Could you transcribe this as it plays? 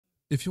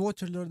If you want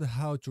to learn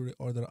how to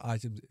reorder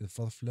items in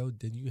FlutterFlow,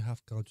 then you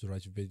have come to the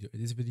right video.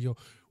 In this video,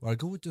 we are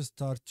going to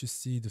start to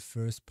see the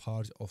first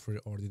part of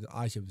reordering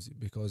items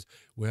because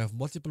we have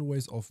multiple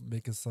ways of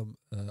making some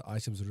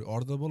items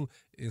reorderable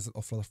inside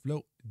of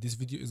FlutterFlow. This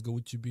video is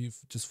going to be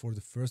just for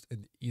the first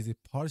and easy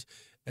part,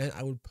 and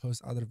I will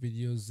post other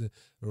videos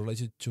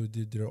related to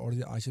the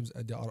reordering items,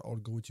 and they are all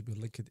going to be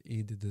linked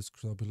in the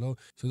description below.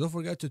 So don't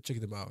forget to check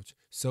them out.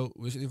 So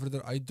without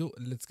further ado,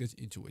 let's get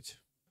into it.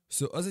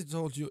 So as I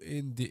told you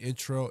in the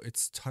intro,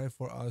 it's time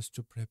for us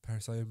to prepare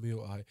some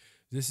UI.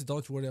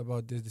 Don't worry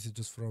about this. This is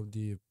just from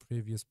the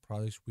previous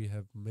projects we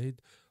have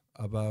made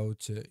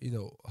about,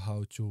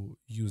 how to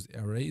use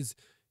arrays.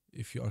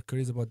 If you are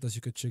curious about this,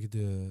 you can check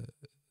the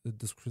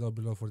description down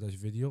below for that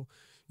video.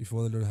 If you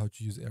want to learn how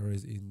to use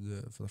arrays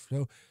in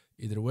FlutterFlow,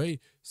 either way.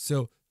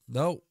 So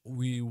now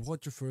we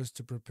want to first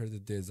to prepare the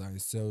design.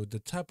 So the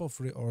type of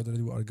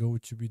reordering we are going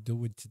to be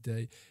doing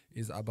today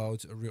is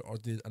about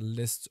reordering a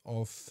list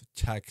of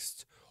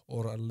text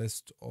or a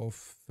list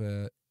of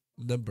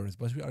numbers,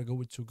 but we are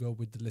going to go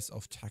with the list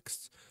of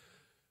text.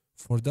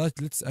 For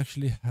that, let's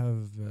actually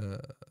have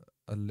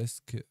a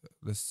list.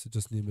 Let's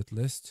just name it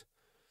list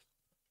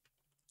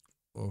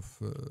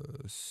of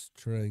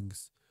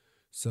strings.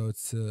 So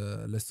it's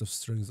a list of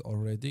strings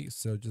already.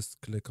 So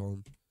just click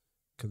on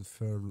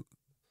confirm.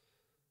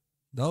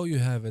 Now you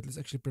have it. Let's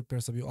actually prepare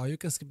some UI. You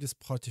can skip this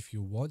part if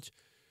you want.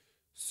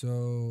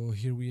 So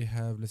here we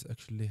have, let's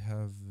actually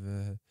have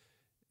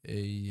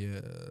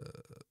a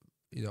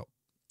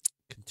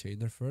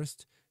container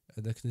first,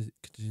 and the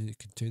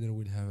container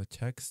will have a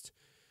text.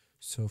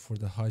 So for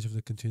the height of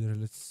the container,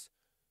 let's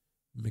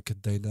make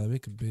it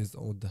dynamic based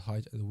on the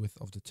height and width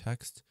of the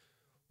text.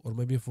 Or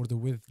maybe for the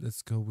width,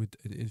 let's go with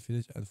an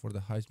infinite, and for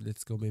the height,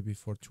 let's go maybe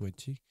for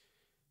 20.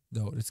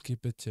 No, let's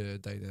keep it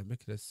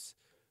dynamic. Let's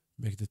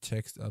make the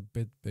text a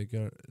bit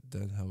bigger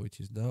than how it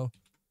is now,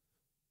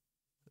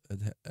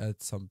 and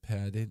add some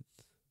padding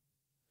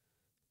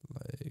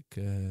like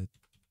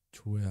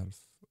 12.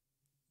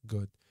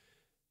 Good.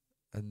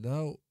 And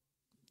now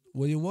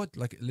when you want,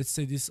 like, let's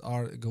say these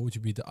are going to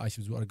be the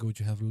items, we are going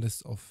to have a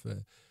list of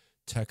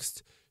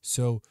text.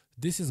 So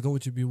this is going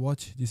to be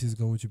what? This is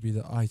going to be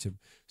the item.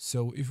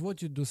 So if you want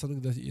to do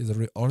something that is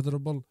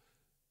reorderable,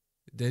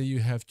 then you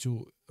have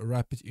to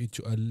wrap it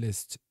into a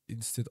list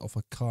instead of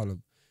a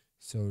column.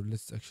 So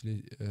let's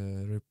actually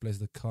replace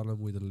the column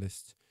with a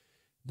list.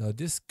 Now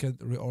this can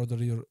reorder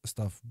your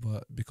stuff,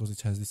 but because it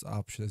has this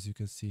option, as you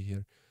can see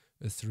here,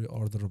 it's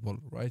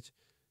reorderable, right?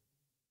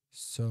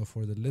 So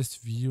for the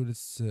list view,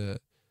 let's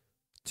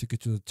take it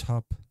to the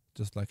top,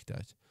 just like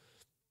that.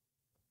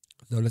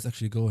 Now let's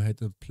actually go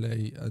ahead and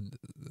play and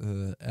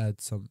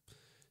add some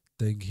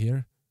thing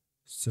here.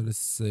 So let's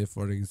say,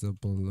 for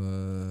example,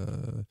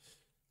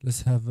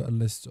 let's have a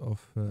list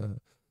of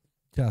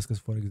tasks,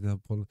 for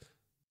example.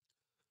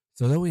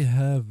 So now we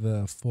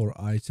have 4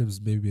 items,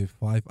 maybe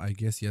 5, I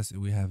guess. Yes,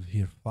 we have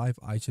here 5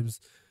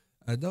 items.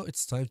 And now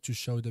it's time to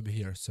show them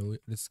here. So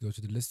let's go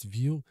to the list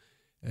view.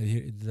 And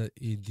here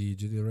in the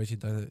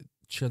generation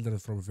children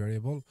from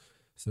variable.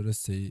 So let's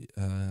say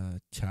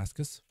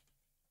tasks.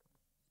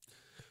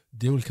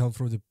 They will come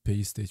from the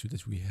base state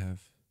that we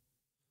have,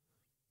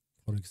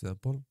 for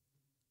example.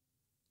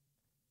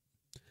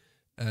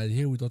 And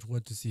here we don't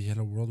want to see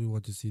hello world. We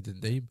want to see the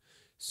name.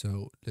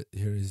 So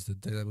here is the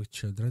dynamic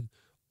children.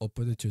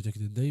 Open it to check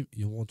the name.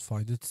 You won't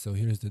find it, so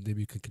here is the name.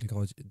 You can click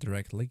on it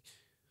directly.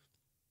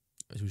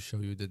 I will show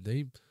you the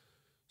name.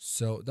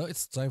 So now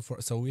it's time for,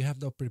 so we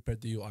have now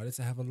prepared the UI. Let's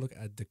have a look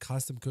at the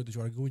custom code that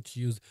you are going to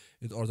use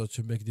in order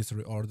to make this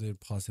reordering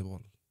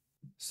possible.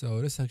 So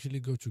let's actually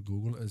go to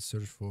Google and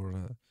search for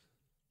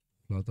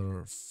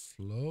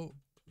FlutterFlow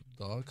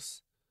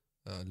docs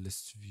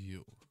list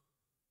view.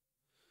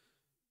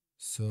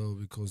 So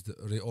because the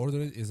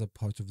reordering is a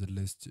part of the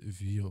list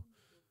view.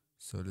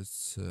 So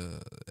let's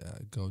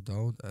go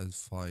down and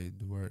find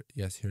where,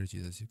 yes, here it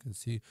is, as you can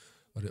see,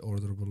 a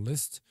reorderable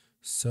list.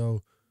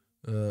 So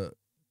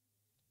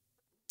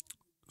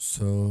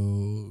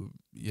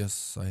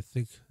yes, I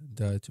think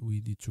that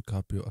we need to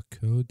copy a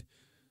code.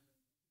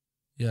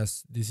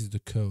 Yes, this is the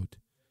code.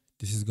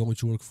 This is going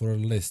to work for a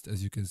list.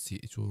 As you can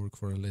see, it will work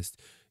for a list.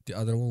 The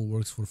other one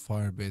works for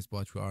Firebase,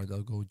 but we are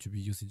not going to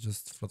be using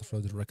just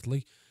FlutterFlow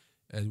directly,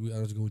 and we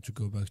are not going to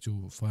go back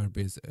to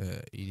Firebase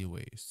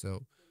anyway.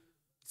 So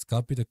let's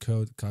copy the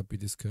code, copy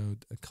this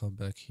code, and come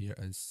back here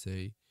and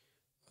say,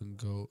 and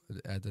go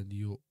and add a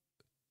new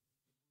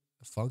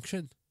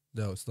function.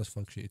 No, it's not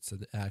function, it's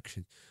an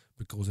action,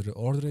 because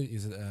reordering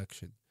is an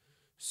action.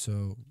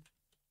 So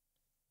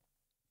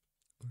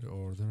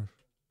reorder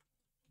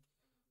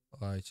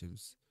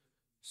items.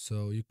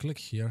 So you click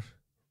here,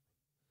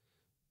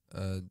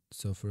 and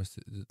so first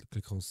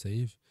click on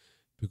save,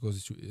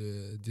 because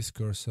this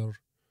cursor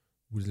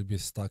will be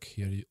stuck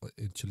here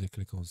until you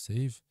click on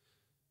save.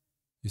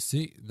 You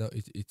see, now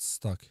it's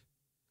stuck.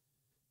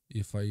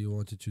 If I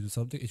wanted to do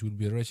something, it will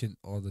be written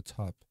on the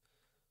top.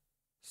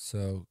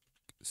 So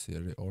say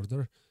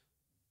reorder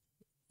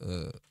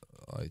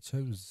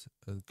items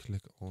and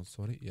click on,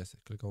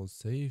 click on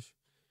save.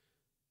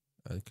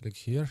 and click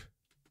here,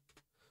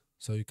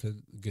 so you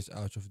can get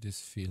out of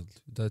this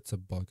field. That's a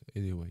bug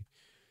anyway,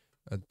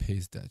 and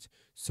paste that.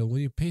 So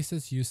when you paste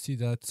it, you see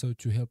that. So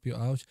to help you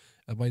out,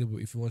 and by the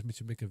way, if you want me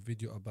to make a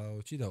video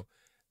about,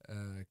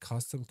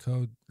 custom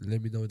code,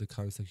 let me know in the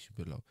comment section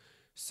below.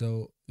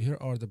 So here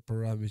are the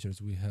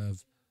parameters. We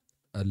have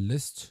a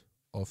list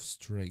of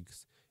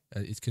strings,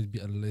 and it can be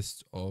a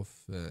list of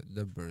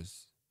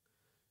numbers.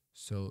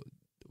 So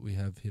we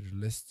have here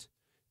list,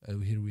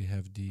 and here we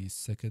have the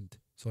second,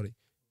 sorry,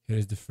 here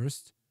is the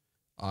first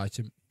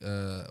item.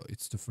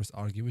 It's the first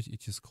argument.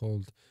 It is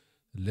called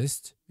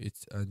list.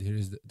 And here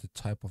is the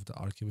type of the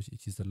argument.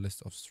 It is a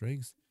list of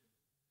strings.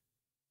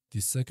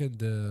 The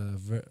second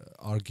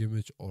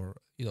argument, or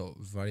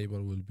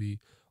variable, will be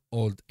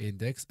old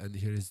index, and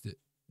here is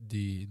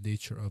the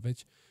nature of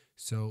it.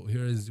 So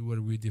here is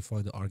where we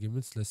define the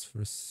arguments. Let's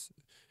first,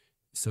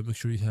 so make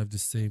sure you have the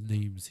same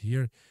names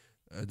here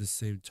and the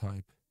same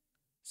type.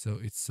 So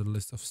it's a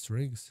list of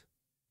strings.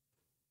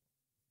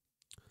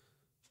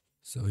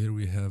 So here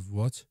we have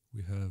what?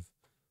 We have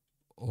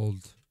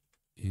old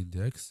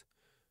index.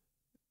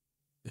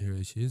 Here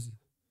it is.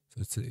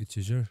 So it's an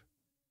integer.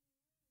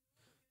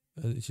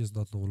 And it is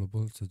not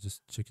nullable. So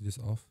just check this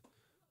off.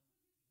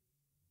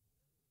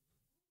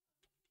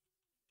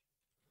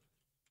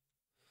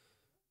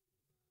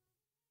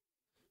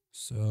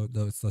 So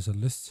now it's not a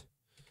list.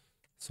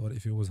 Sorry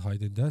if it was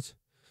hiding that.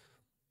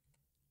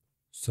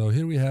 So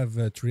here we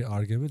have 3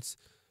 arguments.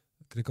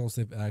 Click on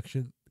save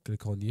action.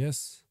 Click on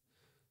yes.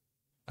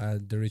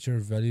 And the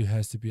return value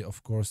has to be,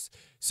 of course,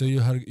 so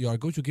you are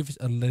going to give it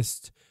a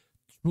list,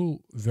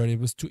 2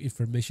 variables, 2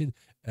 information,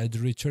 and the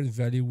return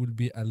value will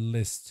be a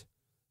list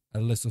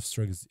of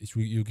strings.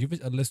 You give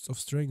it a list of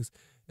strings,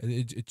 and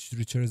it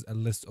returns a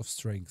list of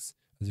strings.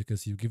 As you can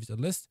see, you give it a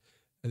list,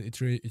 and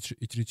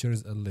it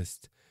returns a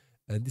list.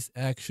 And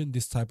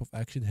this type of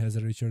action has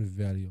a return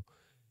value.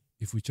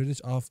 If we turn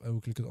it off and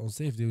we click on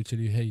save, they will tell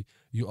you, hey,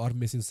 you are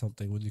missing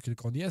something. When you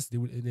click on yes, they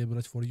will enable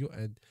it for you,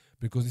 and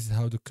because this is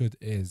how the code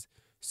is.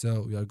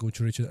 So we are going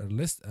to return a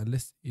list, and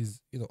list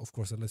is, of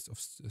course, a list of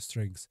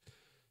strings.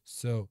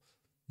 So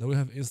now we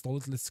have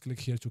installed it. Let's click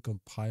here to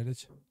compile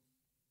it.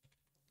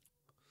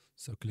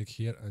 So click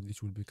here, and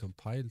it will be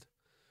compiled,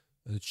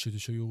 and it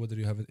should show you whether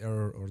you have an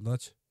error or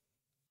not.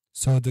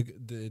 So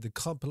the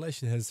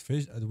compilation has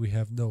finished, and we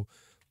have no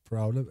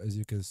problem, as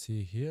you can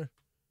see here.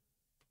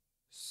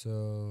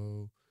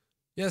 So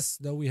yes,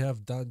 now we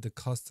have done the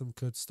custom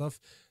code stuff.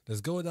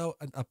 Let's go now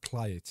and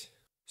apply it.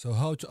 So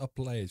how to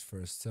apply it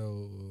first?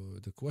 So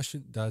the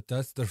question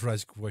that's the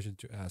right question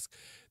to ask.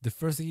 The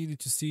first thing, you need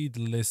to see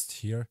the list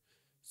here.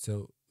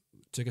 So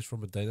check it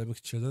from a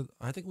dynamic children.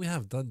 I think we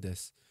have done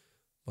this,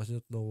 but I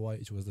don't know why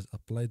it was not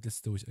applied.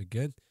 Let's do it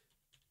again.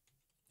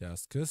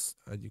 Yes,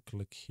 and you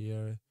click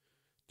here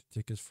to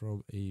take it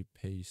from a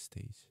page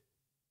state.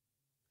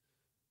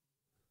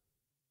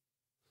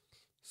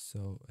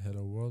 So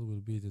hello world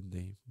will be the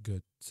name.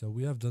 Good. So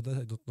we have done that.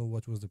 I don't know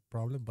what was the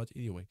problem, but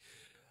anyway.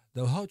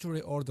 Now how to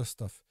reorder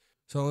stuff.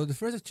 So the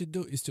first thing to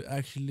do is to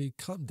actually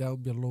come down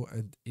below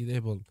and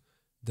enable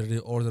the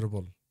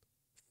reorderable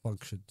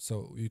function.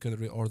 So you can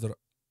reorder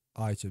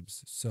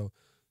items. So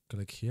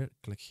click here,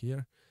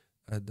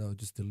 and now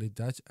just delete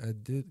that,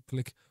 and then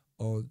click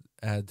on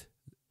add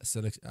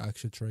select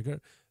action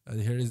trigger, and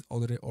here is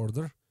on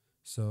reorder.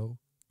 So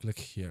click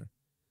here.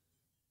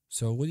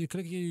 So when you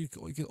click here, you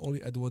can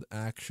only add one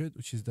action,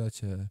 which is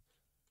that you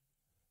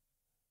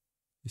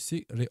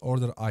see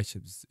reorder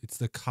items. It's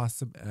the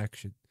custom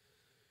action.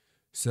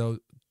 So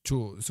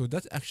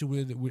that action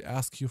will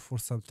ask you for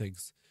some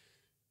things.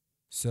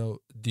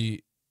 So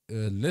the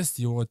list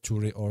you want to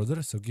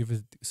reorder. So give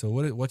it. So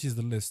what is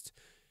the list?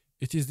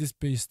 It is this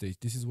page state.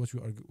 This is what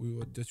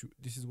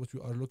this is what we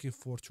are looking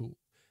for to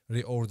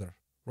reorder,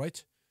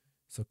 right?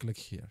 So click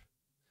here.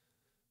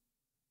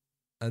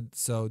 And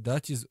so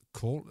that is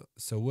cool.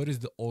 So where is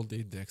the old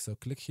index? So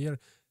click here.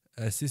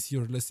 Since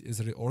your list is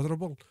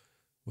reorderable,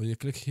 when you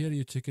click here,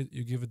 you take it,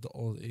 you give it the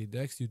old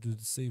index. You do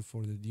the same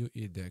for the new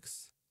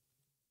index.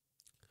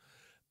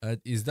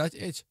 And is that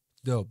it?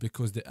 No,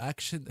 because the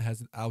action has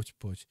an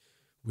output.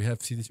 We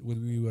have seen it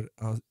when we were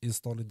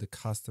installing the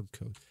custom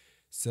code.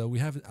 So we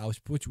have an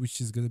output, which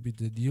is going to be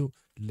the new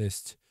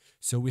list.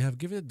 So we have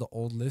given it the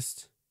old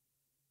list,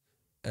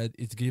 and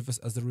it gave us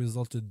as a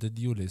result the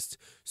new list.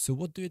 So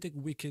what do you think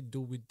we can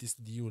do with this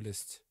new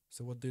list?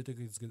 So what do you think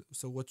is good?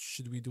 So what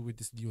should we do with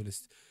this new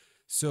list?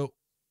 So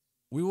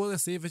we want to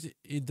save it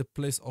in the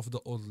place of the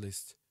old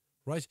list,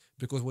 right?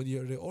 Because when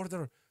you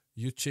reorder,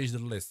 you change the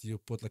list. You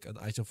put like an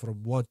item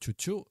from 1 to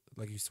 2,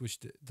 like you switch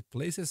the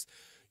places.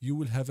 You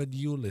will have a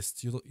new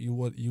list. You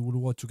will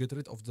want to get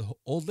rid of the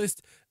old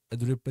list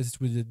and replace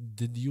it with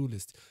the new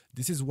list.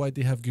 This is why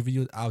they have given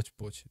you an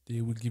output.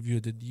 They will give you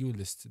the new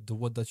list, the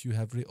one that you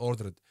have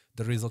reordered,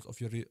 the result of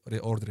your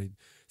reordering.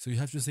 So you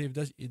have to save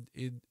that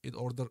in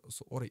order.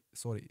 Sorry,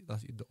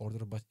 not in the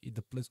order, but in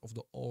the place of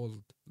the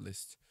old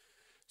list.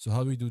 So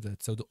how do we do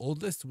that? So the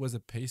old list was a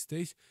page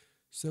state.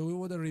 So we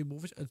want to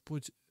remove it and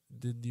put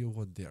the new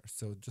one there.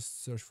 So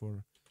just search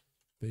for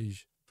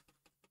page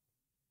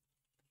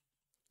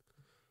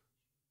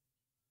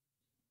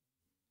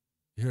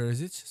Here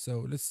is it.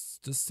 So let's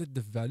just set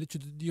the value to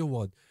the new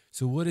one.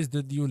 So what is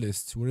the new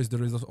list? Where is the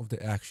result of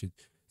the action?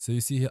 So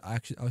you see here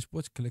action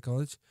output, click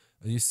on it,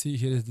 and you see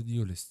here is the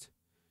new list.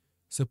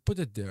 So put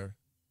it there.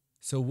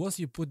 So once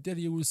you put there,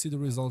 you will see the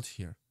result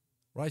here,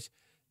 right?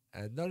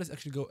 And now let's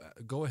actually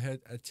go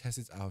ahead and test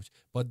it out.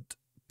 But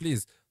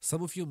please,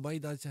 some of you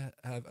might not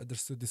have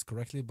understood this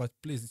correctly, but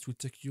please, it will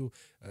take you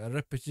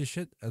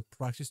repetition and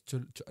practice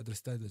to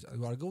understand it.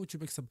 And we are going to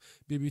make some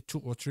maybe 2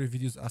 or 3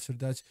 videos after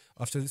that,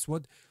 after this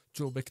one,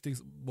 to make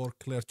things more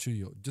clear to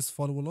you. Just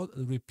follow along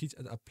and repeat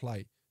and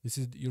apply. This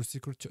is your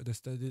secret to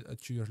understand it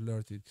and to your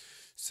learning.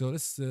 So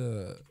let's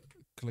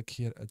click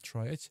here and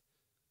try it.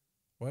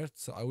 Right,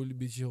 so I will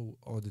meet you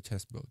on the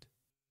test mode.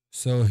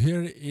 So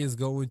here is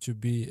going to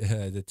be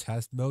the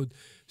test mode.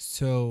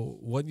 So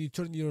when you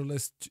turn your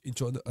list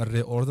into a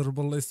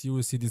reorderable list, you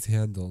will see these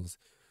handles,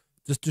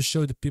 just to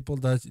show the people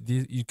that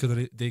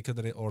they can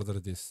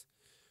reorder this.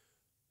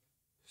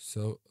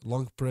 So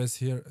long press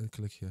here and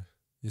click here.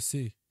 You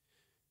see,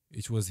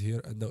 it was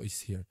here and now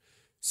it's here.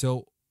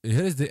 So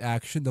here is the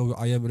action. Now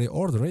I am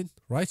reordering,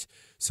 right?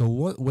 So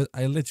when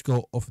I let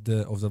go of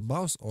the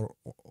mouse or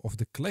of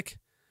the click,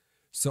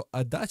 so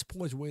at that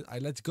point when I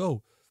let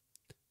go,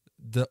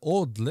 the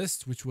old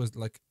list, which is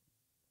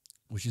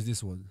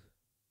this one.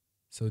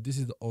 So this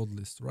is the old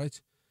list,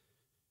 right?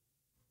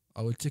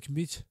 I will check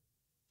meet.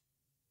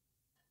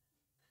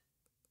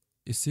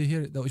 You see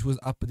here, now it was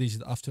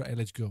updated after I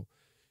let go.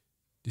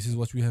 This is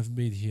what we have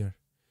made here.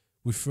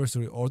 We first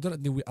reorder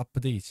and then we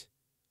update,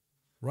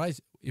 right?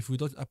 If we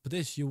don't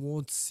update, you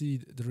won't see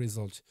the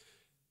result.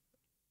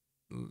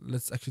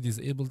 Let's actually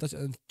disable that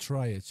and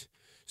try it.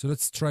 So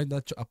let's try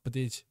not to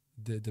update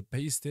the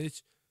page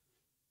stage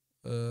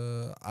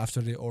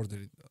after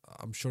reordering.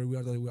 I'm sure we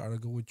are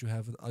going to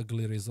have an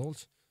ugly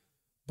result,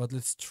 but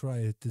let's try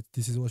it.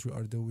 This is what we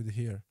are doing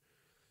here.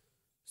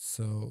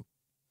 So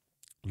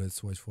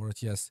let's wait for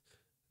it. Yes,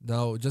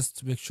 now just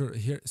to make sure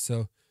here,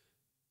 so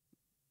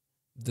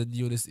the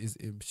new list is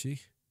empty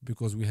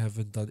because we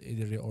haven't done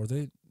any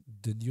reordering.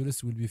 The new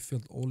list will be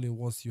filled only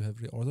once you have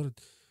reordered.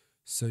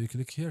 So you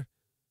click here,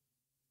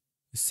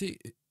 you see,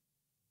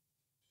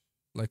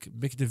 like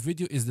make the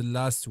video is the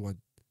last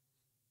one.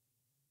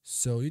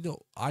 So you know,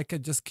 I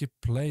can just keep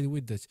playing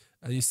with it,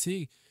 and you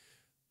see,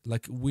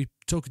 like we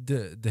took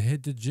the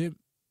hidden gem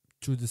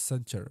to the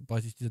center,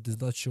 but it does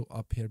not show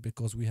up here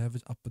because we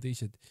haven't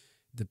updated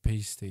the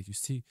page state. You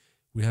see,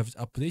 we have it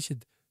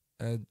updated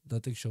and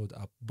nothing showed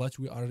up, but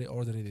we are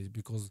reordering it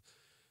because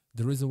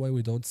the reason why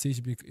we don't see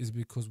it is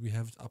because we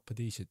haven't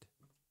updated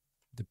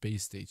the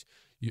page state.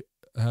 You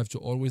have to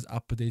always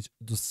update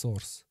the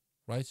source,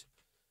 right?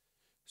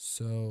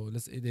 So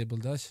let's enable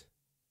that.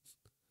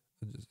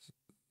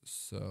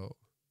 So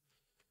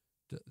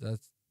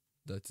that's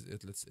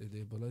it. Let's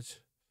enable it.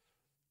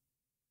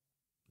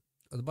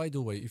 And by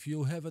the way, if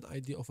you have an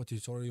idea of a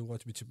tutorial you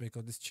want me to make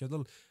on this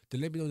channel,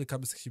 then let me know in the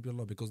comment section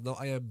below, because now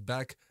I am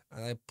back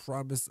and I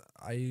promise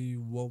I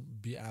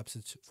won't be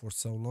absent for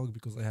so long,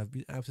 because I have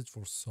been absent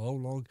for so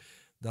long.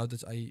 Now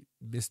that I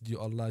missed you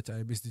a lot,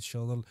 I missed the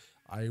channel,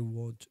 I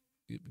won't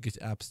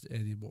get absent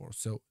anymore.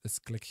 So let's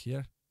click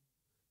here.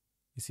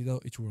 You see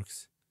now it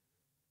works.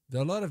 There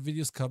are a lot of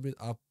videos coming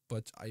up,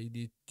 but I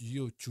need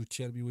you to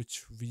tell me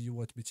which video you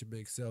want me to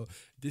make. So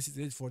this is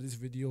it for this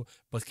video,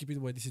 but keep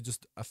in mind this is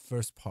just a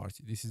first part.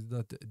 This is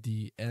not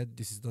the end.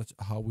 This is not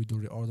how we do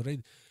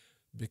reordering,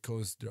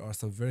 because there are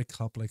some very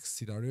complex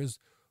scenarios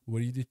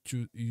where you need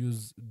to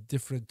use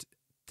different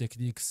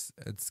techniques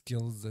and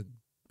skills and,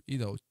 you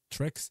know,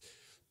 tricks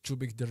to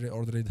make the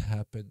reordering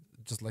happen,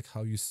 just like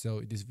how you saw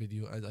in this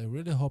video. And I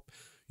really hope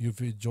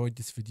you've enjoyed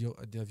this video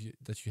and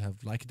that you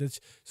have liked it.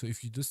 So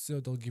if you do so,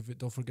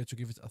 don't forget to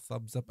give it a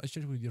thumbs up and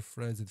share it with your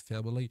friends and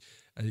family.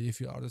 And if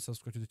you are not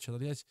subscribed to the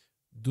channel yet,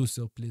 do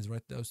so please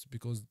right now,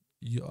 because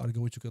you are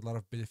going to get a lot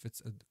of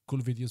benefits and cool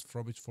videos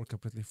from it for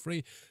completely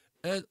free.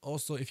 And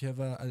also, if you have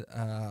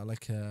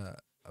a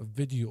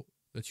video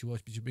that you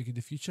want me to make in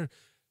the future,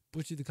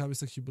 put it in the comment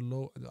section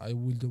below and I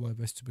will do my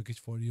best to make it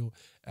for you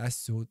as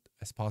soon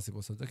as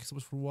possible. So thank you so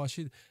much for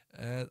watching,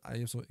 and I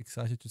am so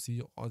excited to see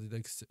you on the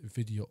next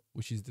video,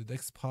 which is the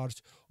next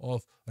part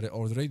of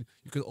reordering.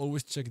 You can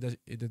always check that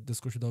in the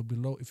description down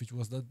below. If it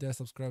was not there,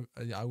 subscribe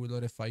and I will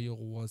notify you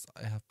once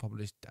I have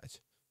published that.